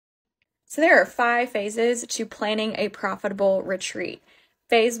So there are 5 phases to planning a profitable retreat.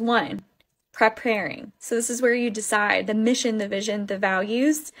 Phase 1, preparing. So this is where you decide the mission, the vision, the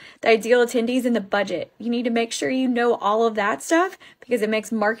values, the ideal attendees, and the budget. You need to make sure you know all of that stuff because it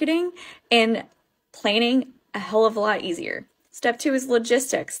makes marketing and planning a hell of a lot easier. Step 2 is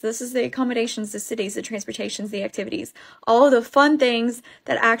logistics. This is the accommodations, the cities, the transportations, the activities, all of the fun things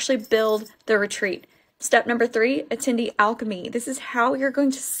that actually build the retreat. Step number 3, attendee alchemy. This is how you're going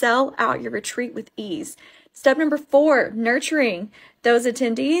to sell out your retreat with ease. Step number 4, nurturing those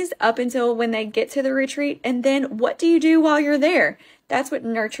attendees up until when they get to the retreat. And then what do you do while you're there? That's what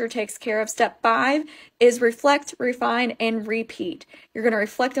nurture takes care of. Step 5 is reflect, refine, and repeat. You're going to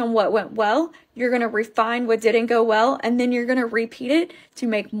reflect on what went well. You're going to refine what didn't go well. And then you're going to repeat it to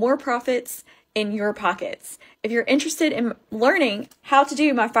make more profits in your pockets. If you're interested in learning how to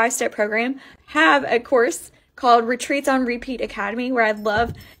do my 5-step program, have a course called Retreats on Repeat Academy where I'd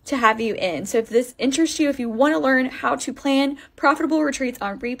love to have you in. So if this interests you, if you want to learn how to plan profitable retreats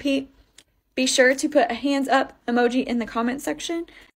on repeat, be sure to put a hands up emoji in the comment section.